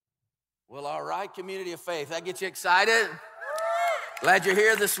Well, all right, community of faith. That gets you excited? Glad you're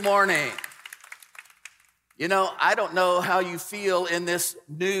here this morning. You know, I don't know how you feel in this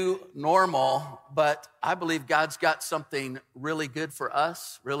new normal, but I believe God's got something really good for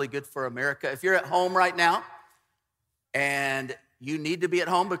us, really good for America. If you're at home right now and you need to be at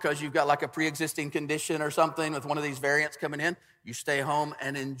home because you've got like a pre-existing condition or something with one of these variants coming in, you stay home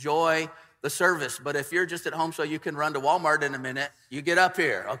and enjoy the service. But if you're just at home so you can run to Walmart in a minute, you get up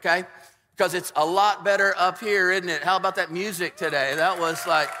here, okay? Because it's a lot better up here, isn't it? How about that music today? That was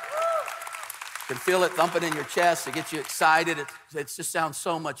like, you can feel it thumping in your chest. It gets you excited. It just sounds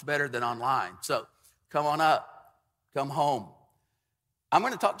so much better than online. So come on up, come home. I'm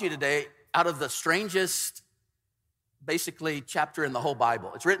going to talk to you today out of the strangest, basically, chapter in the whole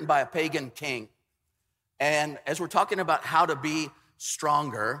Bible. It's written by a pagan king. And as we're talking about how to be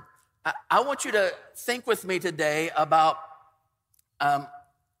stronger, I want you to think with me today about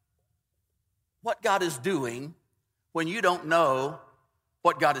what God is doing when you don't know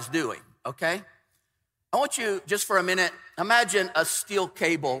what God is doing, okay? I want you, just for a minute, imagine a steel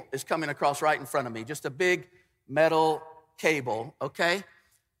cable is coming across right in front of me, just a big metal cable, okay?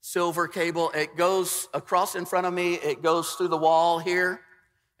 Silver cable. It goes across in front of me, it goes through the wall here,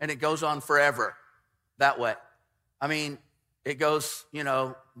 and it goes on forever that way. I mean, it goes,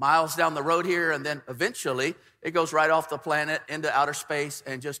 miles down the road here, and then eventually it goes right off the planet into outer space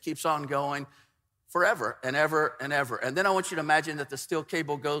and just keeps on going forever and ever and ever. And then I want you to imagine that the steel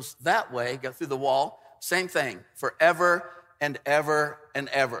cable goes that way, go through the wall, same thing, forever and ever and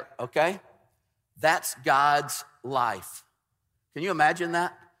ever, okay? That's God's life. Can you imagine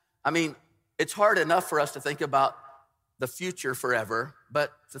that? I mean, it's hard enough for us to think about the future forever,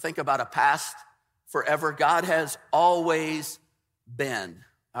 but to think about a past forever. God has always been.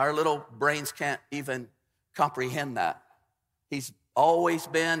 Our little brains can't even comprehend that. He's always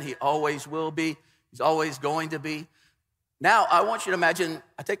been, he always will be, he's always going to be. Now, I want you to imagine,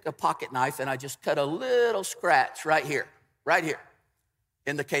 I take a pocket knife and I just cut a little scratch right here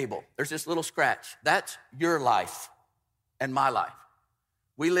in the cable. There's this little scratch. That's your life and my life.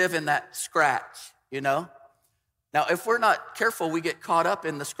 We live in that scratch, Now, if we're not careful, we get caught up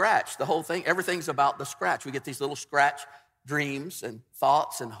in the scratch. The whole thing, everything's about the scratch. We get these little scratch dreams and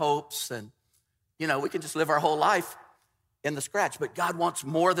thoughts and hopes and, we can just live our whole life in the scratch. But God wants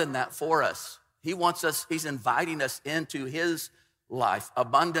more than that for us. He wants us, he's inviting us into his life,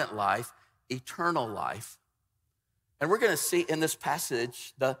 abundant life, eternal life. And we're going to see in this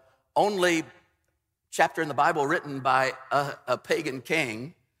passage, the only chapter in the Bible written by a pagan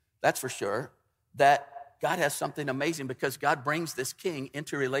king, that's for sure, that God has something amazing because God brings this king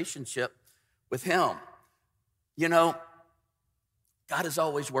into relationship with him. God is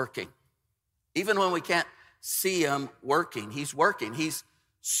always working. Even when we can't see him working, he's working. He's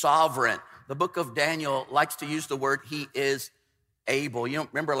sovereign. The book of Daniel likes to use the word he is able.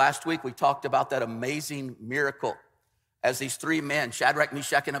 Remember last week we talked about that amazing miracle as these three men, Shadrach,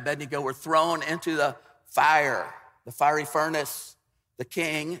 Meshach, and Abednego, were thrown into the fire, the fiery furnace. The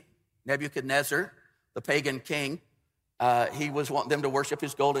king, Nebuchadnezzar, the pagan king, he was wanting them to worship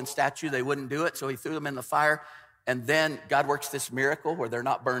his golden statue. They wouldn't do it, so he threw them in the fire. And then God works this miracle where they're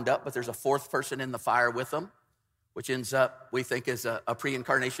not burned up, but there's a fourth person in the fire with them, which ends up, we think, is a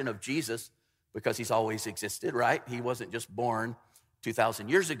pre-incarnation of Jesus because he's always existed, right? He wasn't just born 2,000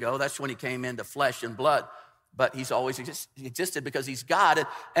 years ago. That's when he came into flesh and blood, but he's always existed because he's God.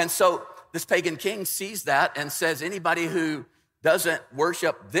 And so this pagan king sees that and says, anybody who doesn't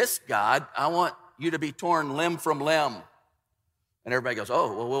worship this God, I want you to be torn limb from limb. And everybody goes,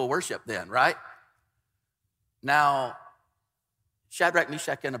 oh, well, we'll worship then, right? Now, Shadrach,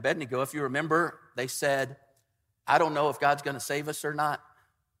 Meshach, and Abednego, if you remember, they said, I don't know if God's going to save us or not,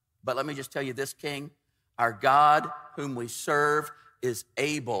 but let me just tell you this, King, our God whom we serve is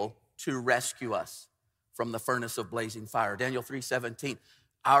able to rescue us from the furnace of blazing fire. Daniel 3:17,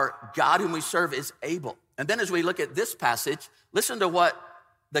 our God whom we serve is able. And then as we look at this passage, listen to what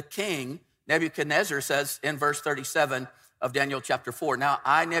the king, Nebuchadnezzar, says in verse 37 of Daniel chapter 4. Now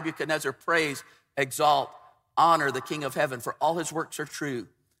I, Nebuchadnezzar, praise, exalt, honor the King of heaven, for all his works are true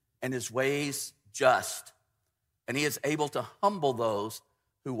and his ways just. And he is able to humble those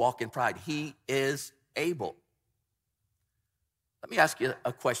who walk in pride. He is able. Let me ask you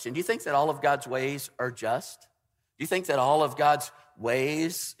a question. Do you think that all of God's ways are just? Do you think that all of God's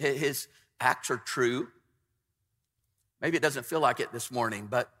ways, his acts are true? Maybe it doesn't feel like it this morning,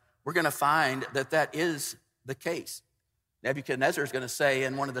 but we're going to find that that is the case. Nebuchadnezzar is going to say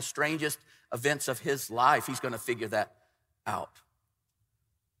in one of the strangest events of his life, he's going to figure that out.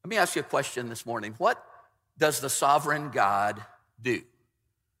 Let me ask you a question this morning. What does the sovereign God do?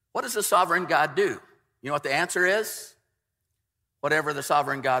 What does the sovereign God do? You know what the answer is? Whatever the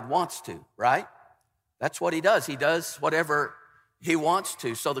sovereign God wants to, right? That's what he does. He does whatever he wants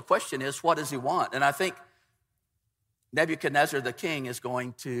to. So the question is, what does he want? And I think Nebuchadnezzar the king is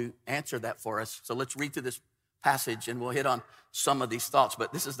going to answer that for us. So let's read through this passage and we'll hit on some of these thoughts.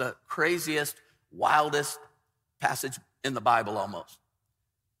 But this is the craziest, wildest passage in the Bible almost.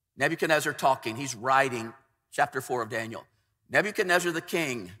 Nebuchadnezzar talking, he's writing chapter 4 of Daniel. Nebuchadnezzar the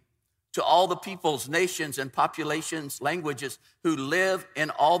king, to all the peoples, nations, and populations, languages who live in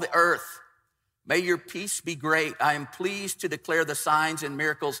all the earth, may your peace be great. I am pleased to declare the signs and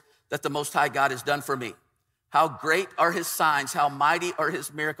miracles that the Most High God has done for me. How great are his signs, how mighty are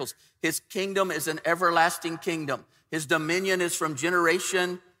his miracles. His kingdom is an everlasting kingdom. His dominion is from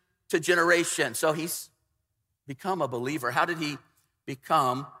generation to generation. So he's become a believer. How did he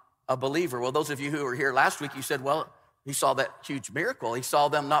become a believer? Well, those of you who were here last week, you said, well, he saw that huge miracle. He saw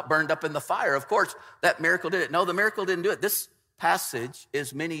them not burned up in the fire. Of course, that miracle did it. No, the miracle didn't do it. This passage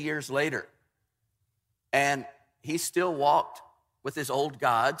is many years later. And he still walked with his old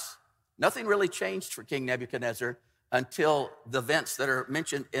gods. Nothing really changed for King Nebuchadnezzar until the events that are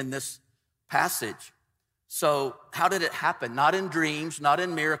mentioned in this passage. So how did it happen? Not in dreams, not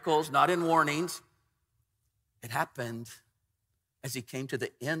in miracles, not in warnings. It happened as he came to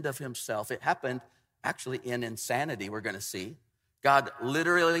the end of himself. It happened actually in insanity, we're going to see. God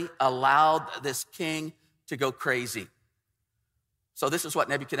literally allowed this king to go crazy. So this is what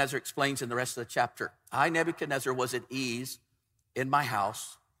Nebuchadnezzar explains in the rest of the chapter. I, Nebuchadnezzar, was at ease in my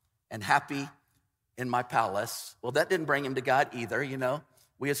house and happy in my palace. Well, that didn't bring him to God either, you know.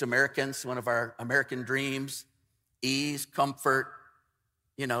 We as Americans, one of our American dreams, ease, comfort,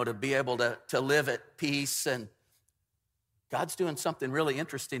 you know, to be able to live at peace. And God's doing something really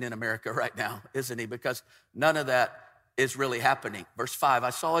interesting in America right now, isn't he? Because none of that is really happening. Verse 5,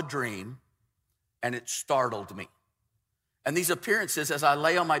 I saw a dream and it startled me. And these appearances as I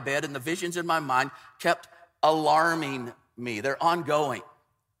lay on my bed and the visions in my mind kept alarming me. They're ongoing.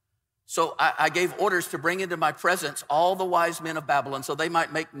 So I gave orders to bring into my presence all the wise men of Babylon so they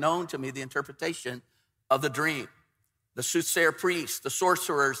might make known to me the interpretation of the dream. The soothsayer priests, the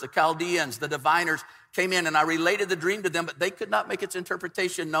sorcerers, the Chaldeans, the diviners came in and I related the dream to them, but they could not make its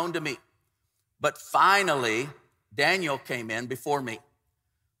interpretation known to me. But finally, Daniel came in before me,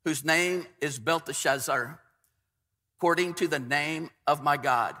 whose name is Belteshazzar, according to the name of my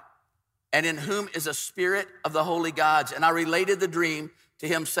God, and in whom is a spirit of the holy gods. And I related the dream to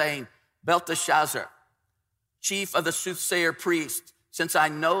him, saying, Belteshazzar, chief of the soothsayer priests, since I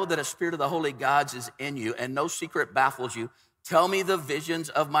know that a spirit of the holy gods is in you and no secret baffles you, tell me the visions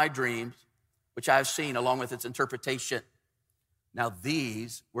of my dreams, which I have seen along with its interpretation. Now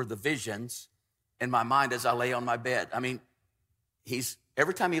these were the visions in my mind as I lay on my bed. I mean,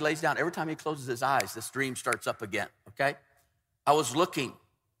 every time he lays down, every time he closes his eyes, this dream starts up again, okay? I was looking,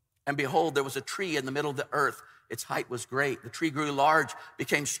 and behold, there was a tree in the middle of the earth. Its height was great. The tree grew large,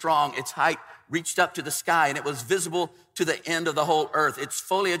 became strong. Its height reached up to the sky, and it was visible to the end of the whole earth. Its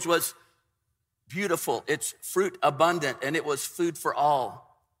foliage was beautiful, its fruit abundant, and it was food for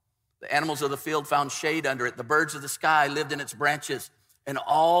all. The animals of the field found shade under it. The birds of the sky lived in its branches, and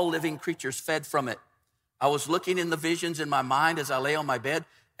all living creatures fed from it. I was looking in the visions in my mind as I lay on my bed,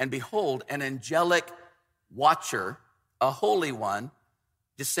 and behold, an angelic watcher, a holy one,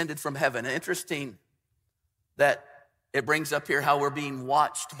 descended from heaven. Interesting that it brings up here how we're being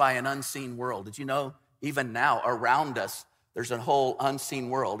watched by an unseen world. Did you know even now around us, there's a whole unseen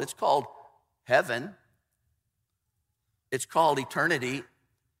world. It's called heaven. It's called eternity.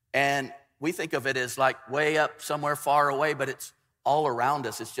 And we think of it as like way up somewhere far away, but it's all around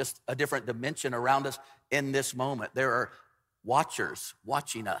us. It's just a different dimension around us in this moment. There are watchers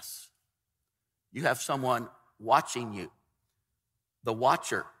watching us. You have someone watching you. The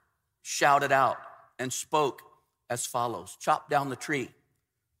watcher shouted out and spoke as follows: chop down the tree,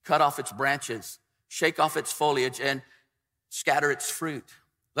 cut off its branches, shake off its foliage, and scatter its fruit.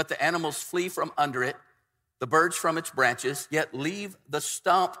 Let the animals flee from under it, the birds from its branches, yet leave the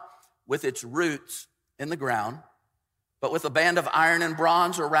stump with its roots in the ground, but with a band of iron and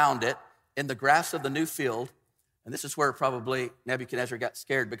bronze around it in the grass of the new field. And this is where probably Nebuchadnezzar got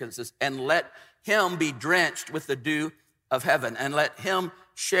scared, because it says, and let him be drenched with the dew of heaven, and let him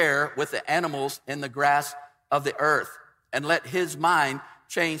share with the animals in the grass of the earth, and let his mind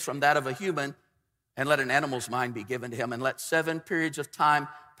change from that of a human, and let an animal's mind be given to him, and let 7 periods of time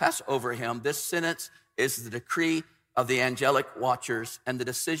pass over him. This sentence is the decree of the angelic watchers, and the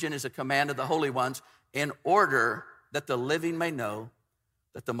decision is a command of the holy ones, in order that the living may know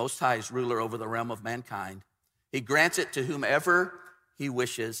that the Most High is ruler over the realm of mankind. He grants it to whomever he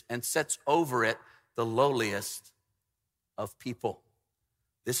wishes and sets over it the lowliest of people.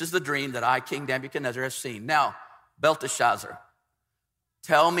 This is the dream that I, King Nebuchadnezzar, have seen. Now, Belteshazzar,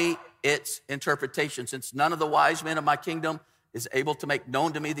 tell me its interpretation, since none of the wise men of my kingdom is able to make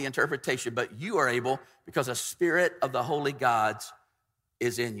known to me the interpretation, but you are able because a spirit of the holy gods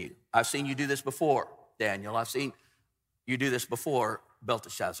is in you. I've seen you do this before, Daniel. I've seen you do this before,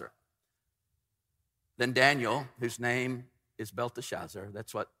 Belteshazzar. Then Daniel, whose name is Belteshazzar,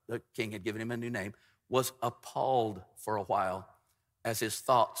 that's what the king had given him a new name, was appalled for a while as his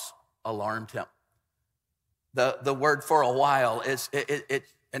thoughts alarmed him. The word for a while is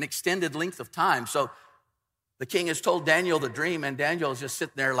an extended length of time. So the king has told Daniel the dream, and Daniel is just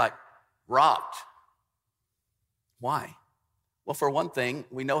sitting there like rocked. Why? Well, for one thing,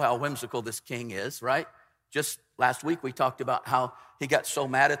 we know how whimsical this king is, right? Just last week, we talked about how he got so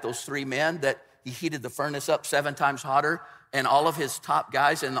mad at those three men that he heated the furnace up 7 times hotter, and all of his top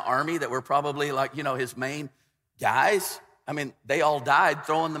guys in the army that were probably like, his main guys, I mean, they all died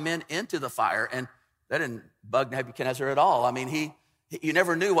throwing the men into the fire, and that didn't bug Nebuchadnezzar at all. I mean, you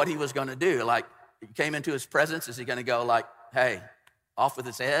never knew what he was going to do. Like, you came into his presence, is he going to go like, hey, off with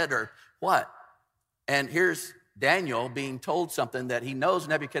his head or what? And here's Daniel being told something that he knows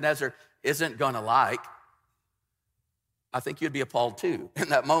Nebuchadnezzar isn't going to like. I think you'd be appalled too in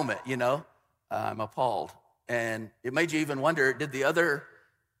that moment, I'm appalled. And it made you even wonder, did the other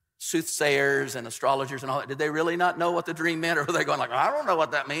soothsayers and astrologers and all that, did they really not know what the dream meant? Or were they going like, I don't know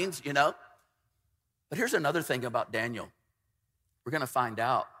what that means, But here's another thing about Daniel. We're going to find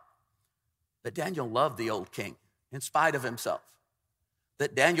out that Daniel loved the old king in spite of himself.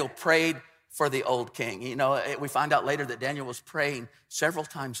 That Daniel prayed for the old king. We find out later that Daniel was praying several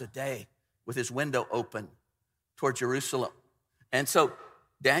times a day with his window open toward Jerusalem. And so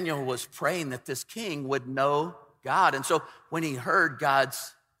Daniel was praying that this king would know God. And so when he heard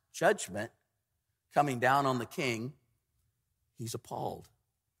God's judgment coming down on the king, he's appalled.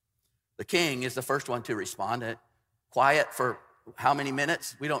 The king is the first one to respond. Quiet for how many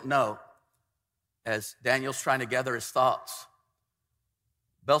minutes? We don't know. As Daniel's trying to gather his thoughts.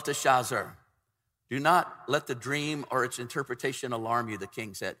 Belteshazzar, do not let the dream or its interpretation alarm you, the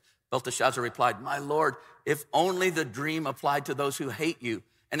king said. Belteshazzar replied, my lord, if only the dream applied to those who hate you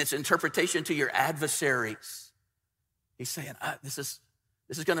and its interpretation to your adversaries. He's saying, this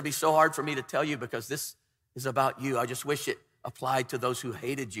is going to be so hard for me to tell you because this is about you. I just wish it applied to those who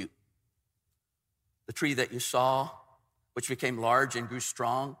hated you. The tree that you saw, which became large and grew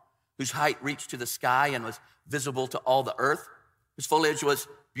strong, whose height reached to the sky and was visible to all the earth, whose foliage was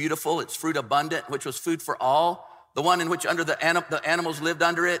beautiful, its fruit abundant, which was food for all, the one in which under the animals lived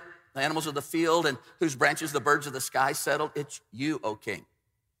under it, the animals of the field, and whose branches the birds of the sky settled. It's you, O king.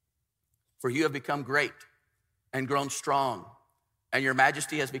 For you have become great and grown strong, and your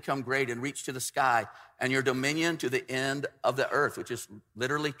majesty has become great and reached to the sky, and your dominion to the end of the earth, which is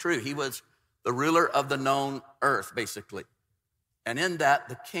literally true. He was the ruler of the known earth, basically. And in that,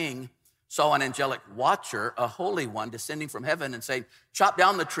 the king saw an angelic watcher, a holy one, descending from heaven and saying, chop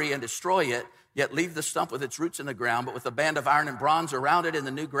down the tree and destroy it, yet leave the stump with its roots in the ground, but with a band of iron and bronze around it in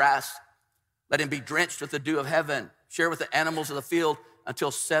the new grass. Let him be drenched with the dew of heaven, share with the animals of the field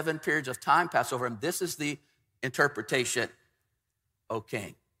until 7 periods of time pass over him. This is the interpretation, O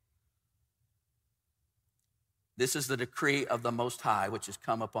king. This is the decree of the Most High, which has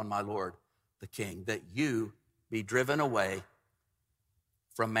come upon my Lord, the king, that you be driven away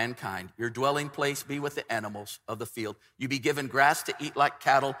from mankind. Your dwelling place be with the animals of the field. You be given grass to eat like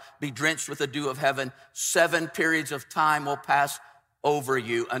cattle, be drenched with the dew of heaven. 7 periods of time will pass over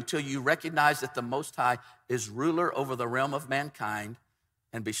you until you recognize that the Most High is ruler over the realm of mankind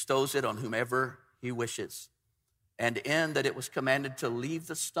and bestows it on whomever he wishes. And in that it was commanded to leave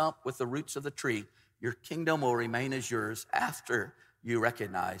the stump with the roots of the tree. Your kingdom will remain as yours after you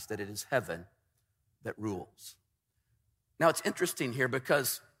recognize that it is heaven that rules. Now, it's interesting here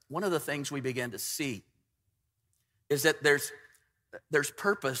because one of the things we begin to see is that there's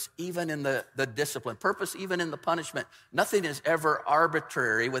purpose even in the discipline, purpose even in the punishment. Nothing is ever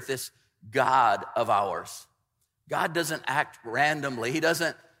arbitrary with this God of ours. God doesn't act randomly. He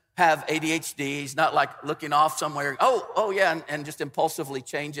doesn't have ADHD. He's not like looking off somewhere, oh yeah, and just impulsively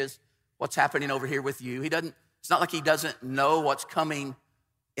changes what's happening over here with you. It's not like he doesn't know what's coming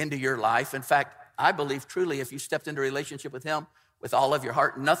into your life. In fact, I believe truly if you stepped into a relationship with him with all of your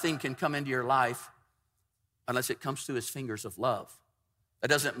heart, nothing can come into your life unless it comes through his fingers of love. That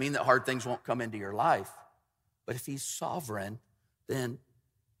doesn't mean that hard things won't come into your life. But if he's sovereign, then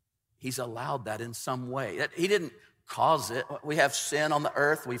he's allowed that in some way. He didn't cause it. We have sin on the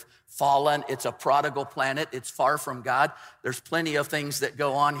earth. We've fallen. It's a prodigal planet. It's far from God. There's plenty of things that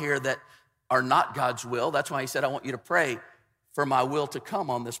go on here that are not God's will. That's why he said, I want you to pray for my will to come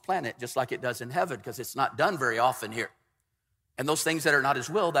on this planet, just like it does in heaven, because it's not done very often here. And those things that are not his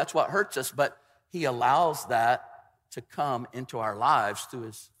will, that's what hurts us. But he allows that to come into our lives through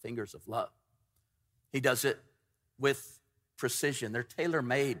his fingers of love. He does it with precision. They're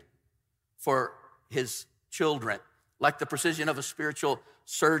tailor-made for his children, like the precision of a spiritual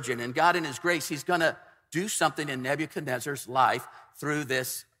surgeon. And God in his grace, he's gonna do something in Nebuchadnezzar's life through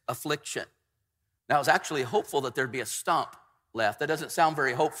this affliction. Now, it's actually hopeful that there'd be a stump left. That doesn't sound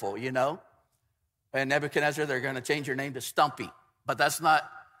very hopeful, you know? And Nebuchadnezzar, they're gonna change your name to Stumpy. But that's not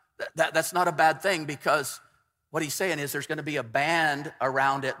a bad thing, because what he's saying is there's gonna be a band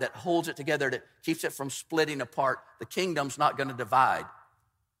around it that holds it together, that keeps it from splitting apart. The kingdom's not gonna divide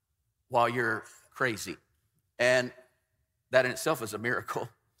while you're crazy. And that in itself is a miracle.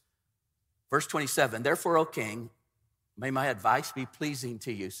 Verse 27, therefore, O king, may my advice be pleasing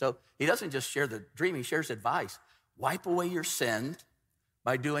to you. So he doesn't just share the dream, he shares advice. Wipe away your sin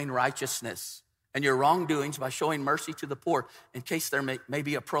by doing righteousness, and your wrongdoings by showing mercy to the poor, in case there may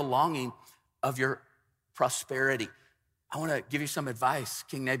be a prolonging of your prosperity. I want to give you some advice,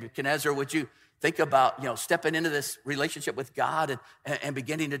 King Nebuchadnezzar. Would you think about, stepping into this relationship with God and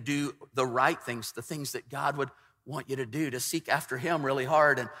beginning to do the right things, the things that God would want you to do, to seek after him really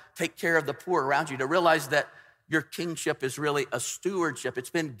hard and take care of the poor around you, to realize that your kingship is really a stewardship.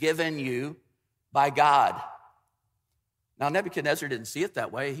 It's been given you by God. Now, Nebuchadnezzar didn't see it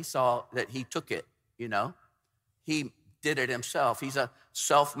that way. He saw that he took it, He did it himself. He's a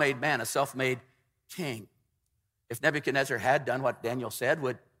self-made man, a self-made king. If Nebuchadnezzar had done what Daniel said,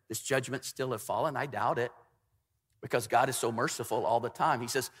 would this judgment still have fallen? I doubt it, because God is so merciful all the time. He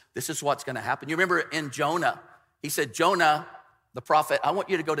says, this is what's gonna happen. You remember in Jonah, he said, Jonah, the prophet, I want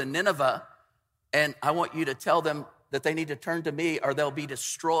you to go to Nineveh, and I want you to tell them that they need to turn to me or they'll be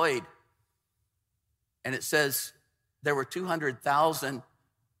destroyed. And it says there were 200,000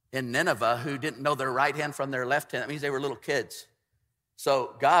 in Nineveh who didn't know their right hand from their left hand. That means they were little kids.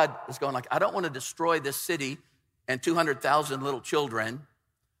 So God is going like, I don't want to destroy this city and 200,000 little children.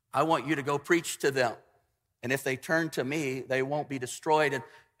 I want you to go preach to them. And if they turn to me, they won't be destroyed.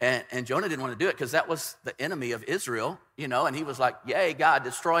 And Jonah didn't want to do it because that was the enemy of Israel, and he was like, yay, God,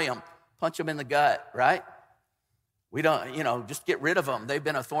 destroy them, punch them in the gut, right? We don't, just get rid of them. They've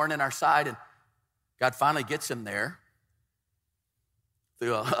been a thorn in our side. And God finally gets him there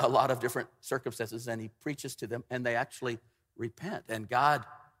through a lot of different circumstances, and he preaches to them, and they actually repent, and God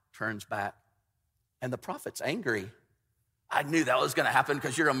turns back. And the prophet's angry. I knew that was going to happen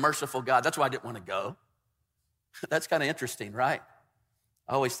because you're a merciful God. That's why I didn't want to go. That's kind of interesting, right?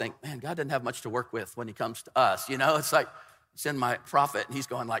 I always think, man, God doesn't have much to work with when he comes to us. It's like, send my prophet, and he's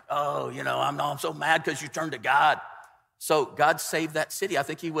going like, I'm so mad because you turned to God. So God saved that city. I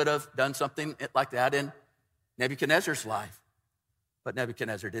think he would have done something like that in Nebuchadnezzar's life. But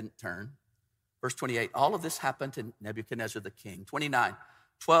Nebuchadnezzar didn't turn. Verse 28, all of this happened to Nebuchadnezzar the king. 29,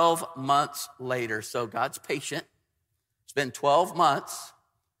 12 months later. So God's patient. It's been 12 months.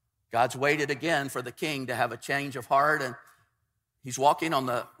 God's waited again for the king to have a change of heart, and he's walking on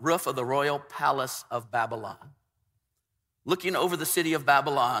the roof of the royal palace of Babylon. Looking over the city of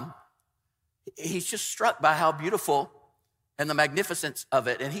Babylon, he's just struck by how beautiful and the magnificence of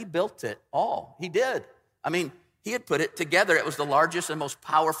it, and he built it all. He did. He had put it together. It was the largest and most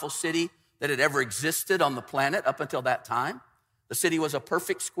powerful city that had ever existed on the planet up until that time. The city was a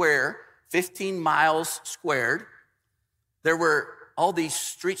perfect square, 15 miles squared. There were all these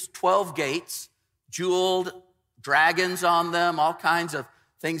streets, 12 gates, jeweled dragons on them, all kinds of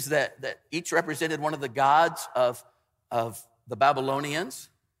things that each represented one of the gods of the Babylonians.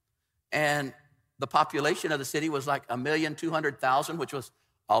 And the population of the city was like 1,200,000, which was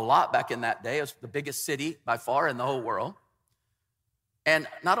a lot back in that day. It was the biggest city by far in the whole world. And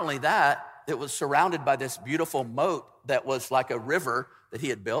not only that, it was surrounded by this beautiful moat that was like a river that he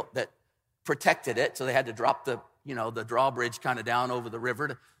had built that protected it. So they had to drop the drawbridge kind of down over the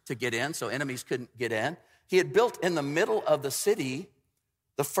river to get in, so enemies couldn't get in. He had built in the middle of the city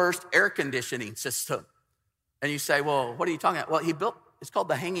the first air conditioning system. And you say, well, what are you talking about? Well, he built, it's called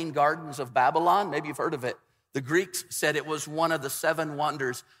the Hanging Gardens of Babylon. Maybe you've heard of it. The Greeks said it was one of the 7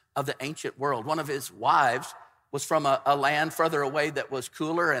 wonders of the ancient world. One of his wives was from a land further away that was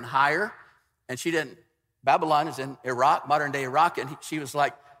cooler and higher. And Babylon is in Iraq, modern day Iraq. And she was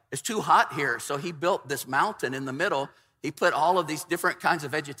like, it's too hot here. So he built this mountain in the middle. He put all of these different kinds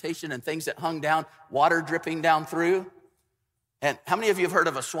of vegetation and things that hung down, water dripping down through. And how many of you have heard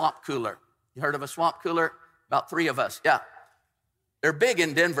of a swamp cooler? You heard of a swamp cooler? about 3 of us. Yeah. They're big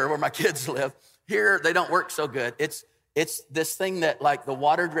in Denver where my kids live. Here, they don't work so good. It's this thing that like the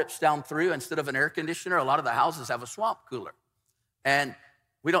water drips down through instead of an air conditioner. A lot of the houses have a swamp cooler. And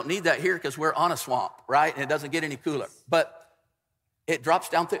we don't need that here because we're on a swamp, right? And it doesn't get any cooler. But it drops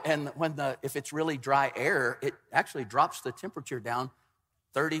down through, and if it's really dry air, it actually drops the temperature down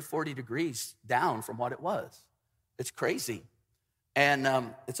 30, 40 degrees down from what it was. It's crazy. And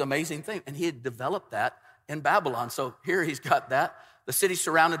it's an amazing thing. And he had developed that in Babylon. So here he's got that. The city's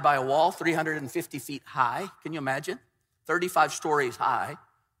surrounded by a wall, 350 feet high. Can you imagine? 35 stories high,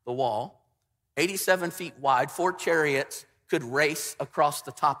 the wall. 87 feet wide, 4 chariots could race across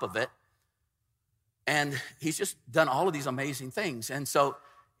the top of it. And he's just done all of these amazing things. And so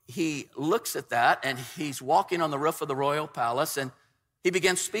he looks at that, and he's walking on the roof of the royal palace, and he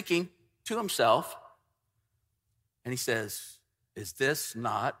begins speaking to himself. And he says, is this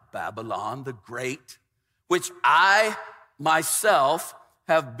not Babylon the Great, which I myself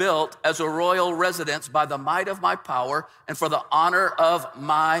have built as a royal residence by the might of my power and for the honor of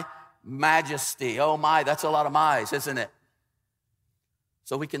my majesty? Oh my, that's a lot of my's, isn't it?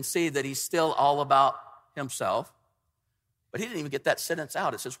 So we can see that he's still all about himself. But he didn't even get that sentence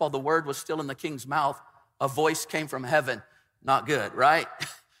out. It says, while the word was still in the king's mouth, a voice came from heaven. Not good, right?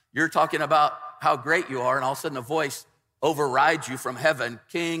 You're talking about how great you are, and all of a sudden a voice overrides you from heaven.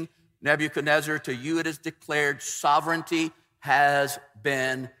 King Nebuchadnezzar, to you it is declared, sovereignty has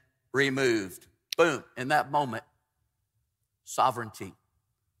been removed. Boom, in that moment, sovereignty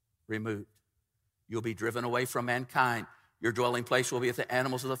removed. You'll be driven away from mankind. Your dwelling place will be with the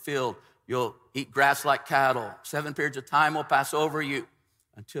animals of the field. You'll eat grass like cattle. 7 periods of time will pass over you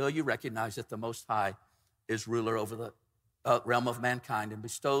until you recognize that the Most High is ruler over the realm of mankind and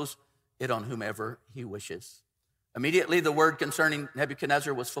bestows it on whomever he wishes. Immediately, the word concerning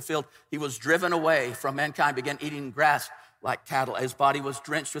Nebuchadnezzar was fulfilled. He was driven away from mankind, began eating grass like cattle. His body was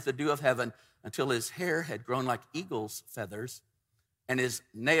drenched with the dew of heaven until his hair had grown like eagle's feathers and his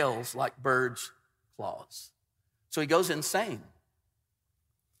nails like birds' claws. So he goes insane.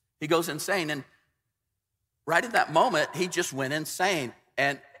 He goes insane. And right at that moment, he just went insane.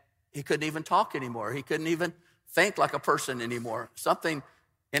 And he couldn't even talk anymore. He couldn't even think like a person anymore. Something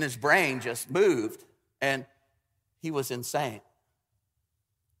in his brain just moved. And he was insane,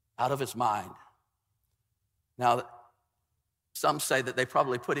 out of his mind. Now, some say that they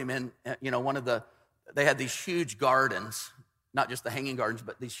probably put him in, they had these huge gardens, not just the hanging gardens,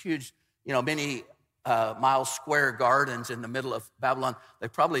 but these huge, many mile square gardens in the middle of Babylon. They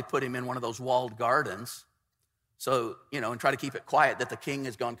probably put him in one of those walled gardens. So, and try to keep it quiet that the king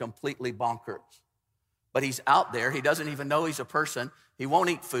has gone completely bonkers. But he's out there. He doesn't even know he's a person. He won't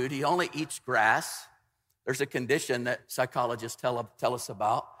eat food. He only eats grass. There's a condition that psychologists tell us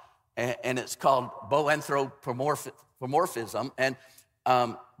about, and it's called boanthropomorphism. And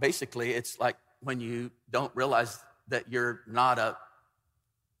basically, it's like when you don't realize that you're not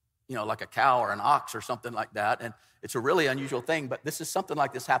like a cow or an ox or something like that. And it's a really unusual thing, but this is something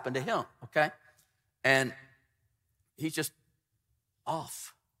like this happened to him, okay? And he's just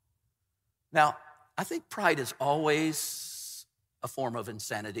off. Now, I think pride is always a form of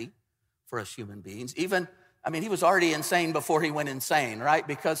insanity for us human beings. He was already insane before he went insane, right?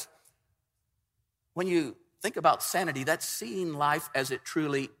 Because when you think about sanity, that's seeing life as it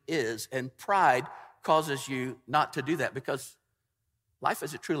truly is. And pride causes you not to do that because life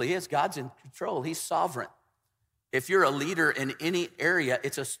as it truly is, God's in control. He's sovereign. If you're a leader in any area,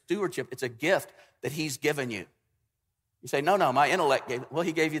 it's a stewardship. It's a gift that he's given you. You say, no, my intellect gave it. Well,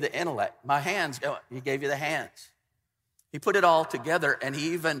 he gave you the intellect. My hands, he gave you the hands. He put it all together, and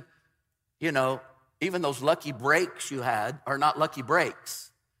he even, even those lucky breaks you had are not lucky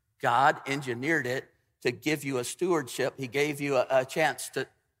breaks. God engineered it to give you a stewardship. He gave you a chance to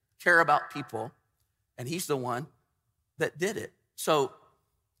care about people, and he's the one that did it. So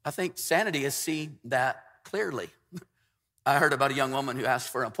I think sanity is seeing that clearly. I heard about a young woman who asked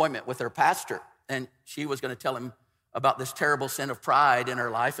for an appointment with her pastor, and she was going to tell him about this terrible sin of pride in her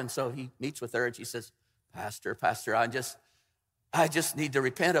life. And so he meets with her, and she says, Pastor, I just need to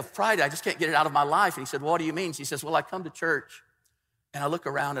repent of pride. I just can't get it out of my life. And he said, well, what do you mean? She says, well, I come to church, and I look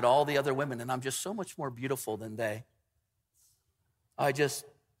around at all the other women, and I'm just so much more beautiful than they. It's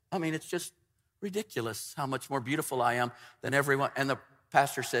just ridiculous how much more beautiful I am than everyone. And the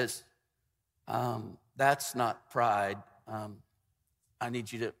pastor says, that's not pride. I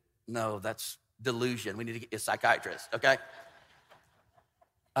need you to know that's delusion. We need to get you a psychiatrist, okay?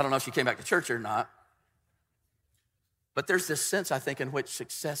 I don't know if she came back to church or not. But there's this sense, I think, in which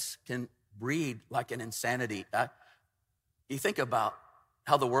success can breed like an insanity. You think about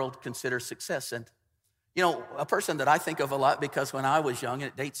how the world considers success, and You know, a person that I think of a lot because when I was young,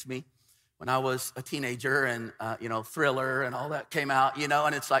 and it dates me, when I was a teenager and, Thriller and all that came out,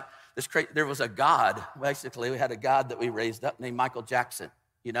 and it's like there was a God. Basically, we had a God that we raised up named Michael Jackson,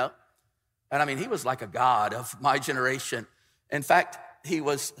 And I mean, he was like a God of my generation. In fact, he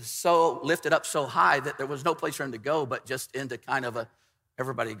was so lifted up so high that there was no place for him to go but just into kind of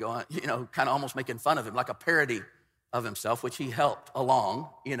everybody going, kind of almost making fun of him, like a parody of himself, which he helped along,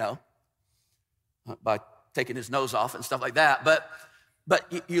 by taking his nose off and stuff like that. But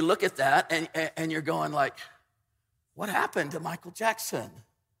you look at that and you're going like, what happened to Michael Jackson?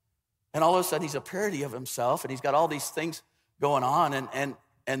 And all of a sudden he's a parody of himself and he's got all these things going on.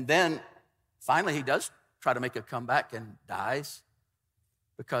 And then finally he does try to make a comeback and dies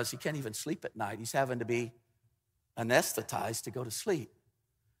because he can't even sleep at night. He's having to be anesthetized to go to sleep.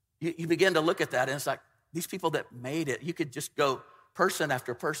 You begin to look at that and it's like these people that made it, you could just go person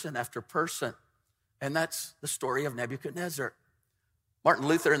after person after person. And that's the story of Nebuchadnezzar. Martin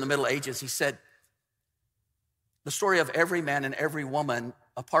Luther in the Middle Ages, he said, the story of every man and every woman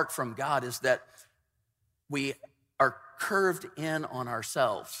apart from God is that we are curved in on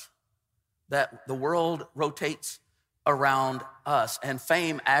ourselves, that the world rotates around us, and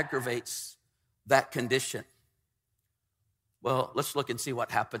fame aggravates that condition. Well, let's look and see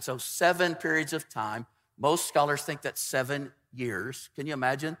what happened. So 7 periods of time. Most scholars think that's 7 years. Can you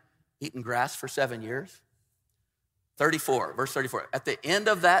imagine eating grass for 7 years? 34, verse 34. At the end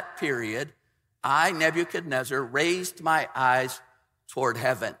of that period, I, Nebuchadnezzar, raised my eyes toward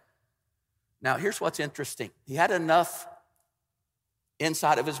heaven. Now, here's what's interesting. He had enough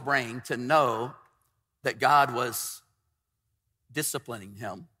inside of his brain to know that God was disciplining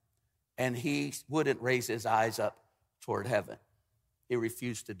him, and he wouldn't raise his eyes up toward heaven. He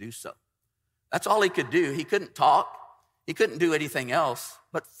refused to do so. That's all he could do. He couldn't talk. He couldn't do anything else.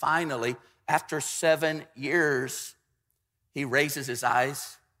 But finally, after 7 years, he raises his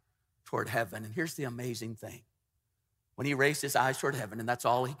eyes toward heaven. And here's the amazing thing. When he raised his eyes toward heaven, and that's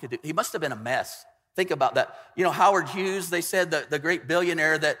all he could do, he must have been a mess. Think about that. Howard Hughes, they said the great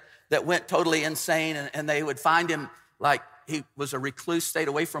billionaire that went totally insane, and they would find him like he was a recluse, stayed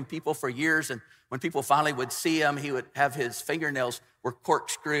away from people for years. And when people finally would see him, he would have his fingernails were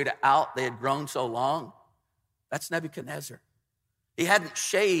corkscrewed out. They had grown so long. That's Nebuchadnezzar. He hadn't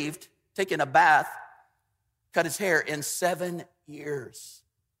shaved, taken a bath, cut his hair in 7 years.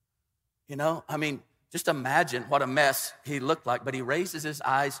 Just imagine what a mess he looked like. But he raises his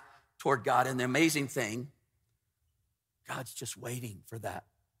eyes toward God. And the amazing thing, God's just waiting for that.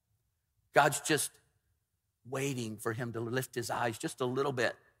 God's just waiting for him to lift his eyes just a little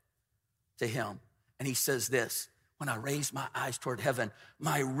bit to him. And he says this, when I raised my eyes toward heaven,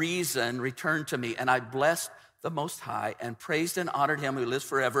 my reason returned to me, and I blessed the Most High and praised and honored him who lives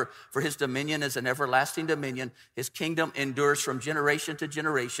forever, for his dominion is an everlasting dominion. His kingdom endures from generation to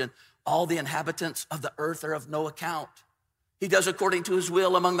generation. All the inhabitants of the earth are of no account. He does according to his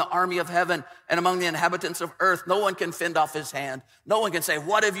will among the army of heaven and among the inhabitants of earth. No one can fend off his hand. No one can say,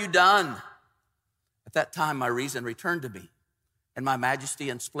 what have you done? At that time, my reason returned to me, and my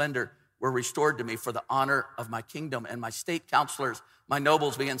majesty and splendor were restored to me for the honor of my kingdom. And my state counselors, my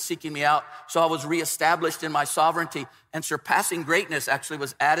nobles, began seeking me out. So I was reestablished in my sovereignty, and surpassing greatness actually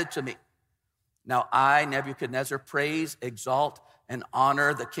was added to me. Now I, Nebuchadnezzar, praise, exalt, and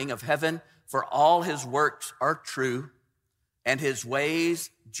honor the King of heaven, for all his works are true, and his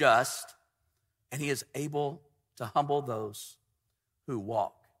ways just, and he is able to humble those who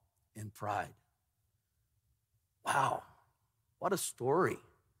walk in pride. Wow, what a story.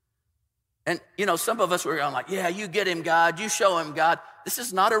 And, some of us were going like, yeah, you get him, God. You show him, God. This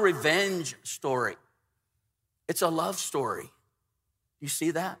is not a revenge story. It's a love story. You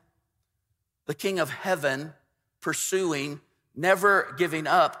see that? The King of heaven pursuing, never giving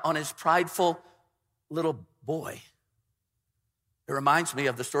up on his prideful little boy. It reminds me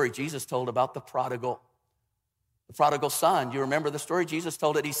of the story Jesus told about the prodigal son. You remember the story? Jesus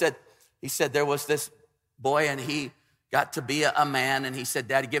told it. He said there was this boy, and he got to be a man, and he said,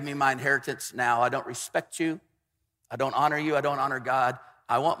 Daddy, give me my inheritance now. I don't respect you. I don't honor you. I don't honor God.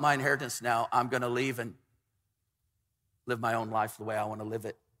 I want my inheritance now. I'm going to leave and live my own life the way I want to live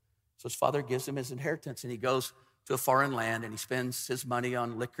it. So his father gives him his inheritance, and he goes to a foreign land, and he spends his money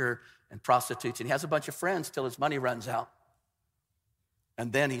on liquor and prostitutes, and he has a bunch of friends till his money runs out.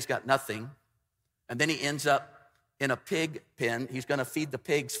 And then he's got nothing. And then he ends up in a pig pen. He's going to feed the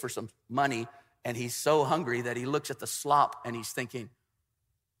pigs for some money. And he's so hungry that he looks at the slop and he's thinking,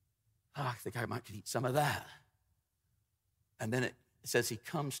 I think I might eat some of that. And then it says he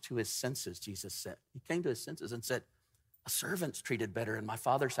comes to his senses, Jesus said. He came to his senses and said, a servant's treated better in my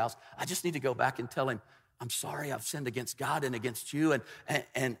father's house. I just need to go back and tell him I'm sorry I've sinned against God and against you,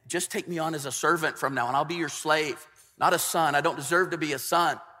 and just take me on as a servant from now on. I'll be your slave, not a son. I don't deserve to be a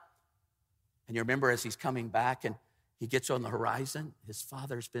son. And you remember as he's coming back and he gets on the horizon, his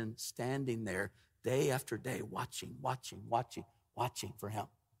father's been standing there day after day, watching for him.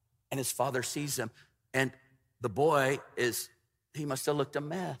 And his father sees him, and the boy he must have looked a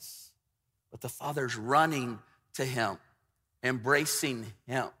mess. But the father's running to him, embracing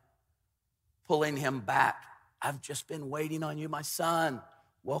him, pulling him back. I've just been waiting on you, my son.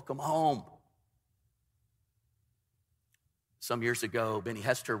 Welcome home. Some years ago, Benny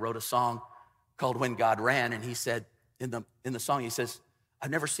Hester wrote a song called When God Ran, and he said, in the song, he says,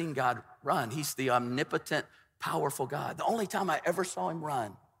 I've never seen God run. He's the omnipotent, powerful God. The only time I ever saw him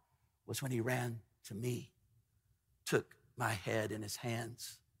run was when he ran to me, took my head in his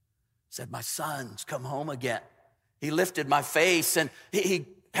hands, said, my son's come home again. He lifted my face and he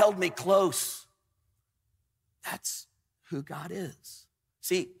held me close. That's who God is.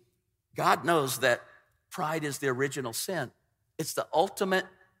 See, God knows that pride is the original sin. It's the ultimate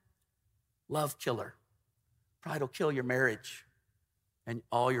love killer. Pride will kill your marriage and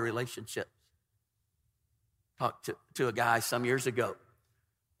all your relationships. Talked to a guy some years ago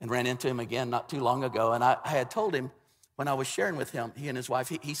and ran into him again not too long ago. And I had told him when I was sharing with him, he and his wife,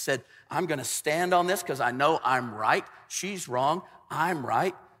 he said, I'm going to stand on this because I know I'm right. She's wrong. I'm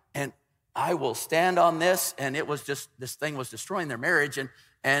right. And I will stand on this. And it was just, this thing was destroying their marriage.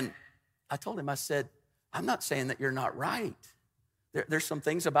 And I told him, I said, I'm not saying that you're not right. There's some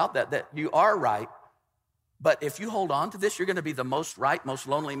things about that you are right. But if you hold on to this, you're going to be the most right, most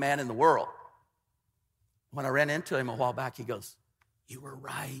lonely man in the world. When I ran into him a while back, he goes, you were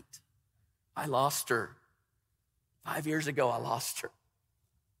right. I lost her. 5 years ago, I lost her.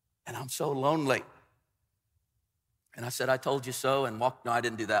 And I'm so lonely. And I said, I told you so, and walked. No, I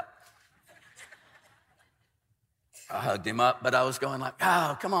didn't do that. I hugged him up, but I was going like,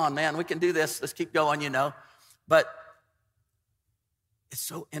 oh, come on, man, we can do this. Let's keep going, But it's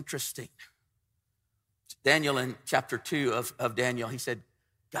so interesting. Daniel in chapter 2 of Daniel, he said,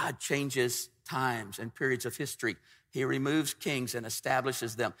 God changes times and periods of history. He removes kings and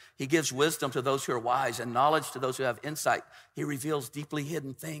establishes them. He gives wisdom to those who are wise and knowledge to those who have insight. He reveals deeply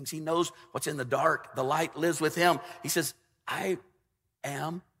hidden things. He knows what's in the dark. The light lives with him. He says, I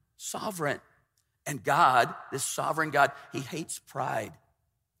am sovereign. And God, this sovereign God, he hates pride.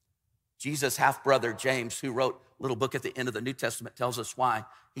 Jesus' half-brother, James, who wrote a little book at the end of the New Testament, tells us why.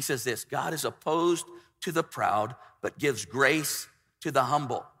 He says this, God is opposed to the proud, but gives grace to the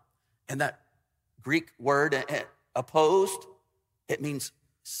humble. And that Greek word, opposed, it means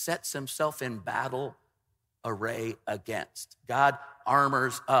sets himself in battle array against. God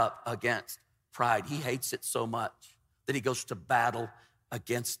armors up against pride. He hates it so much that he goes to battle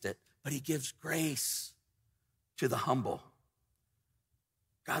against it. But he gives grace to the humble.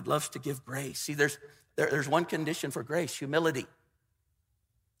 God loves to give grace. See, there's one condition for grace, humility.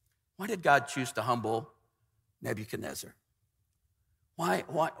 Why did God choose to humble Nebuchadnezzar? Why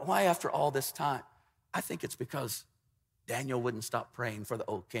after all this time? I think it's because Daniel wouldn't stop praying for the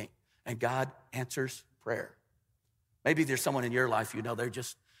old king, and God answers prayer. Maybe there's someone in your life, they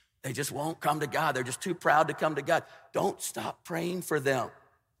just won't come to God. They're just too proud to come to God. Don't stop praying for them.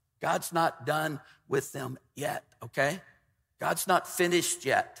 God's not done with them yet, okay? God's not finished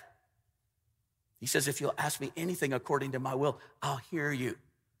yet. He says, if you'll ask me anything according to my will, I'll hear you.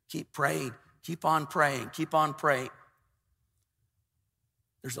 Keep praying, keep on praying, keep on praying.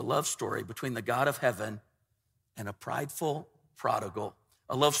 There's a love story between the God of heaven and a prideful prodigal,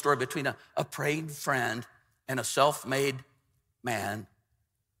 a love story between a praying friend and a self-made man.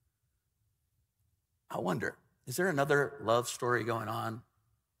 I wonder, is there another love story going on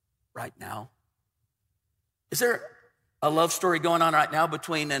right now? Is there a love story going on right now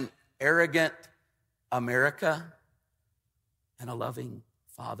between an arrogant America and a loving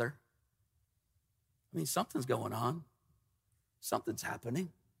Father? I mean, something's going on. Something's happening.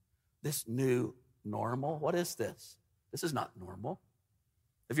 This new normal, what is this? This is not normal.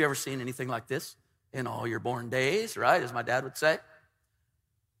 Have you ever seen anything like this in all your born days, right? As my dad would say.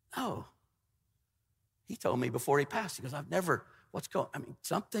 No. He told me before he passed, he goes,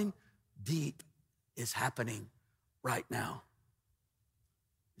 something deep is happening right now.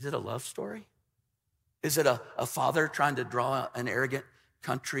 Is it a love story? Is it a father trying to draw an arrogant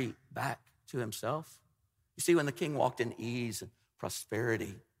country back to himself? You see, when the king walked in ease and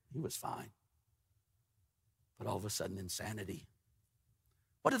prosperity, he was fine. But all of a sudden, insanity.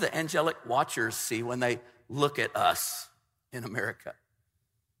 What do the angelic watchers see when they look at us in America?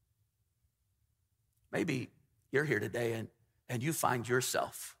 Maybe you're here today and you find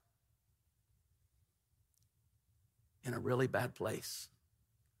yourself in a really bad place.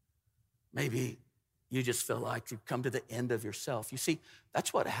 Maybe you just feel like you've come to the end of yourself. You see,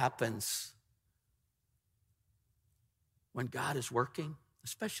 that's what happens when God is working,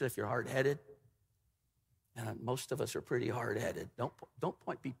 especially if you're hard-headed. And most of us are pretty hard-headed. Don't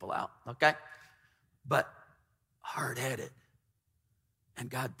point people out, okay? But hard-headed. And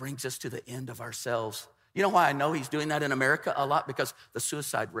God brings us to the end of ourselves. You know why I know he's doing that in America a lot? Because the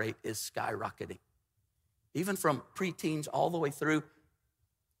suicide rate is skyrocketing. Even from preteens all the way through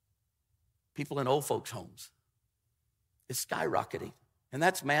people in old folks' homes. It's skyrocketing. And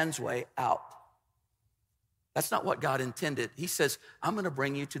that's man's way out. That's not what God intended. He says, I'm going to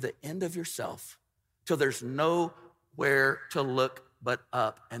bring you to the end of yourself till there's nowhere to look but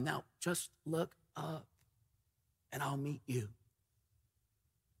up. And now just look up and I'll meet you.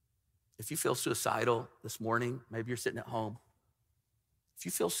 If you feel suicidal this morning, maybe you're sitting at home. If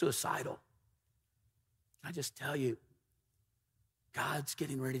you feel suicidal, I just tell you, God's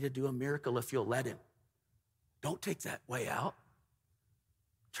getting ready to do a miracle if you'll let him. Don't take that way out.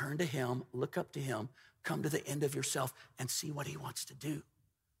 Turn to him, look up to him, come to the end of yourself and see what he wants to do.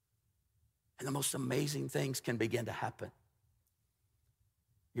 And the most amazing things can begin to happen.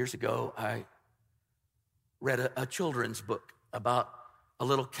 Years ago, I read a children's book about a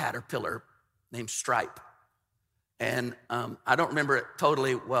little caterpillar named Stripe. And I don't remember it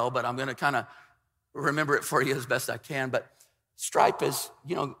totally well, but I'm going to kind of remember it for you as best I can. But Stripe is,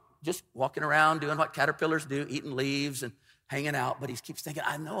 just walking around doing what caterpillars do, eating leaves and hanging out. But he keeps thinking,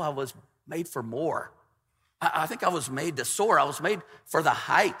 I know I was made for more. I think I was made to soar. I was made for the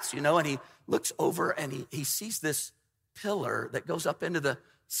heights, and he looks over and he sees this pillar that goes up into the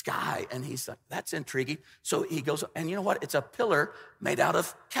sky. And he's like, that's intriguing. So he goes, and you know what? It's a pillar made out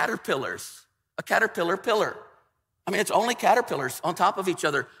of caterpillars, a caterpillar pillar. I mean, it's only caterpillars on top of each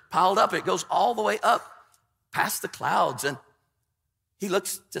other piled up. It goes all the way up past the clouds. And he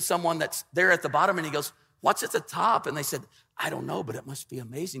looks to someone that's there at the bottom and he goes, what's at the top? And they said, I don't know, but it must be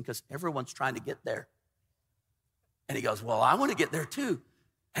amazing because everyone's trying to get there. And he goes, well, I want to get there too.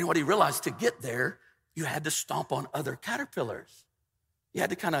 And what he realized, to get there, you had to stomp on other caterpillars. You had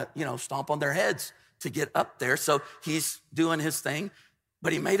to kind of, stomp on their heads to get up there. So he's doing his thing,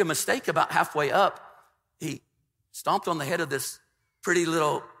 but he made a mistake about halfway up. He stomped on the head of this pretty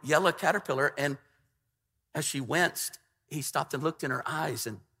little yellow caterpillar, and as she winced, he stopped and looked in her eyes,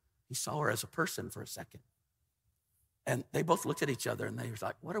 and he saw her as a person for a second. And they both looked at each other, and they were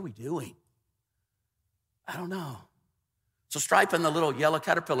like, what are we doing? I don't know. So Stripe and the little yellow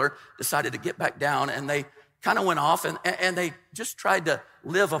caterpillar decided to get back down, and they kind of went off, and they just tried to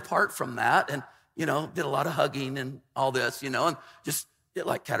live apart from that, and, did a lot of hugging and all this, and just did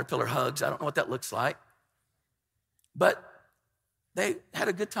like caterpillar hugs. I don't know what that looks like. But they had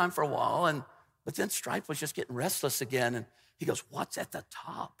a good time for a while, but then Stripe was just getting restless again, and he goes, what's at the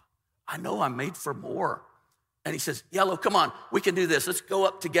top? I know I'm made for more. And he says, Yellow, come on, we can do this. Let's go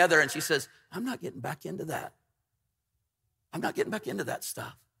up together. And she says, I'm not getting back into that. I'm not getting back into that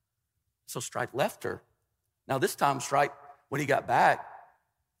stuff. So Stripe left her. Now this time Stripe, when he got back,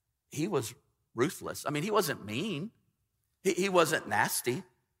 he was ruthless. I mean, he wasn't mean. He wasn't nasty,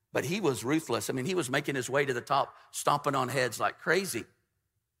 but he was ruthless. I mean, he was making his way to the top, stomping on heads like crazy.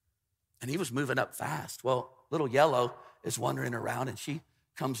 And he was moving up fast. Well, little Yellow is wandering around, and she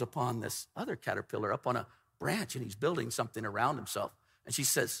comes upon this other caterpillar up on a branch, and he's building something around himself. And she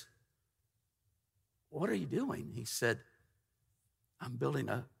says, what are you doing? He said, I'm building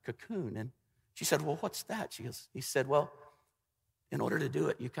a cocoon. And she said, well, what's that? He said, well, in order to do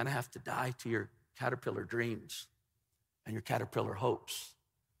it, you kind of have to die to your caterpillar dreams and your caterpillar hopes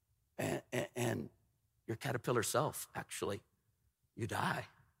and your caterpillar self, actually. You die.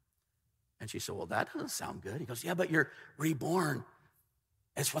 And she said, well, that doesn't sound good. He goes, yeah, but you're reborn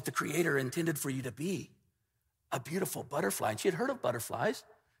as what the Creator intended for you to be, a beautiful butterfly. And she had heard of butterflies,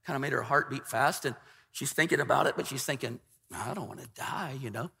 kind of made her heart beat fast. And she's thinking about it, but she's thinking, I don't want to die,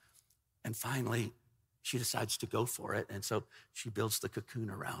 And finally, she decides to go for it. And so she builds the cocoon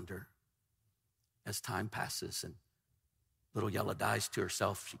around her. As time passes and little Yellow dies to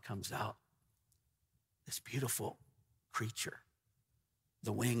herself, she comes out, this beautiful creature.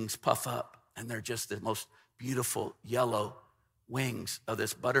 The wings puff up, and they're just the most beautiful yellow wings of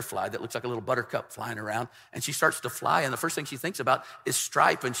this butterfly that looks like a little buttercup flying around. And she starts to fly, and the first thing she thinks about is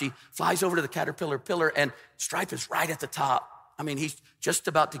Stripe, and she flies over to the caterpillar pillar, and Stripe is right at the top. I mean, he's just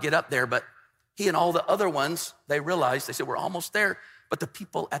about to get up there, but he and all the other ones, they said, we're almost there, but the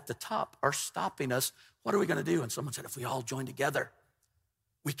people at the top are stopping us. What are we going to do? And someone said, if we all join together,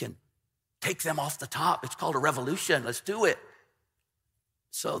 we can take them off the top. It's called a revolution. Let's do it.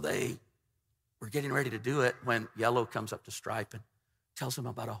 So they we're getting ready to do it when Yellow comes up to Stripe and tells him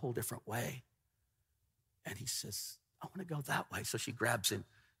about a whole different way. And he says, I want to go that way. So she grabs him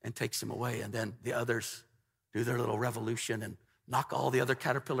and takes him away. And then the others do their little revolution and knock all the other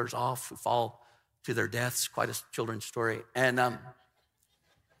caterpillars off who fall to their deaths. Quite a children's story. And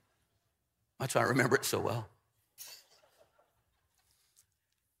that's why I remember it so well.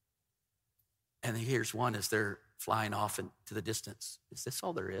 And he hears one as they're flying off into the distance. Is this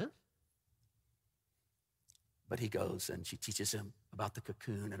all there is? But he goes and she teaches him about the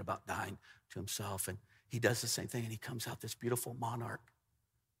cocoon and about dying to himself. And he does the same thing and he comes out this beautiful monarch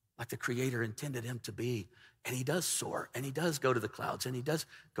like the Creator intended him to be. And he does soar and he does go to the clouds and he does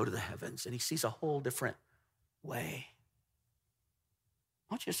go to the heavens and he sees a whole different way.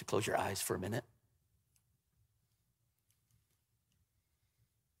 I want you just to close your eyes for a minute.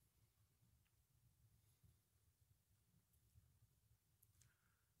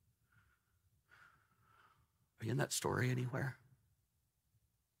 Are you in that story anywhere?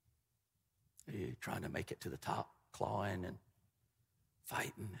 Are you trying to make it to the top, clawing and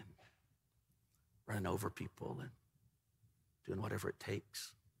fighting and running over people and doing whatever it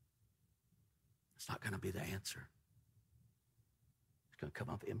takes? It's not going to be the answer. It's going to come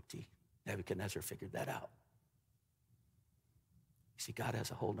up empty. Nebuchadnezzar figured that out. You see, God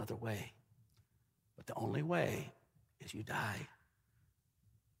has a whole nother way. But the only way is you die.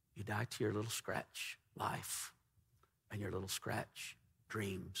 You die to your little scratch life and your little scratch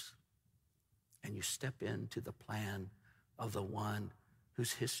dreams. And you step into the plan of the one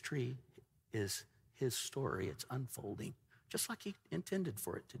whose history is his story. It's unfolding just like he intended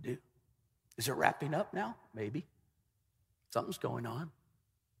for it to do. Is it wrapping up now? Maybe. Something's going on.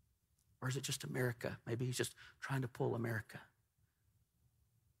 Or is it just America? Maybe he's just trying to pull America.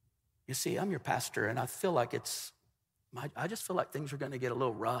 You see, I'm your pastor and I feel like I just feel like things are going to get a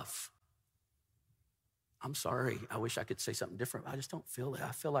little rough. I'm sorry. I wish I could say something different. I just don't feel it.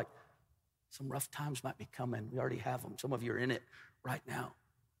 I feel like some rough times might be coming. We already have them. Some of you are in it right now.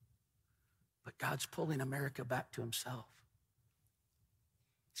 But God's pulling America back to himself.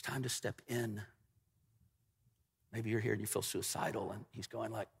 It's time to step in. Maybe you're here and you feel suicidal and he's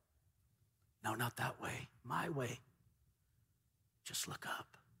going like, no, not that way. My way. Just look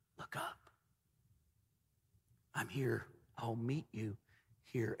up. Look up. I'm here. I'll meet you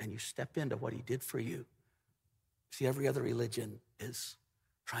here. And you step into what he did for you. See, every other religion is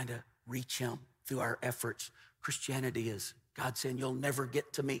trying to reach him through our efforts. Christianity is God saying, you'll never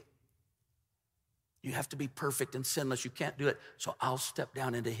get to me. You have to be perfect and sinless. You can't do it. So I'll step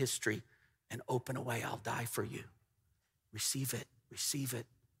down into history and open a way. I'll die for you. Receive it. Receive it.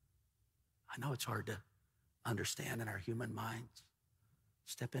 I know it's hard to understand in our human minds.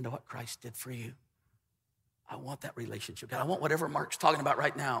 Step into what Christ did for you. I want that relationship. God, I want whatever Mark's talking about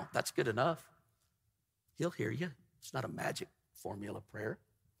right now. That's good enough. He'll hear you. It's not a magic formula prayer.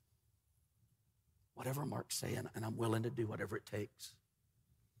 Whatever Mark's saying, and I'm willing to do whatever it takes.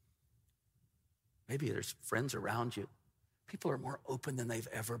 Maybe there's friends around you. People are more open than they've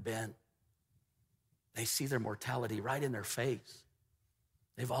ever been. They see their mortality right in their face.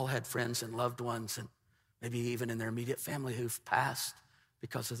 They've all had friends and loved ones, and maybe even in their immediate family who've passed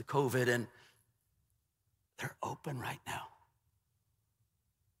because of the COVID, and they're open right now.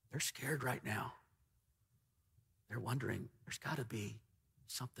 They're scared right now. They're wondering, there's got to be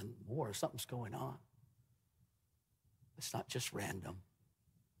something more. Something's going on. It's not just random.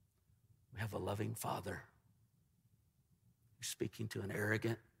 We have a loving Father who's speaking to an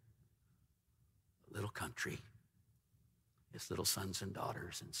arrogant little country, his little sons and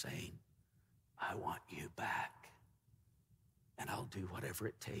daughters, and saying, I want you back, and I'll do whatever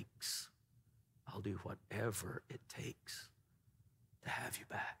it takes. I'll do whatever it takes to have you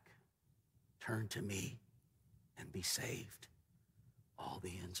back. Turn to me and be saved, all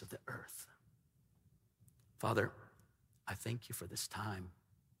the ends of the earth. Father, I thank you for this time.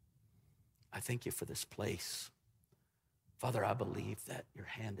 I thank you for this place. Father, I believe that your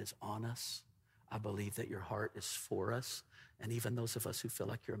hand is on us. I believe that your heart is for us. And even those of us who feel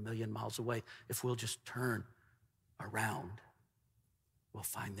like you're a million miles away, if we'll just turn around, we'll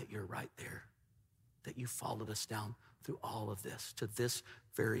find that you're right there, that you followed us down through all of this to this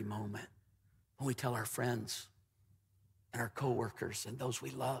very moment. When we tell our friends and our coworkers and those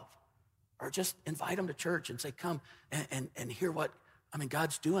we love, or just invite them to church and say, come and hear what,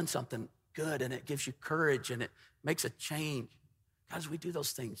 God's doing something good, and it gives you courage and it makes a change. God, as we do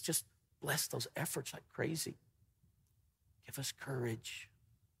those things, just bless those efforts like crazy. Give us courage.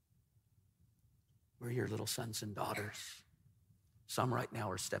 We're your little sons and daughters. Some right now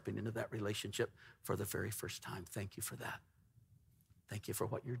are stepping into that relationship for the very first time. Thank you for that. Thank you for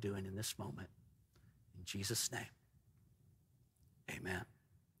what you're doing in this moment. In Jesus' name, amen.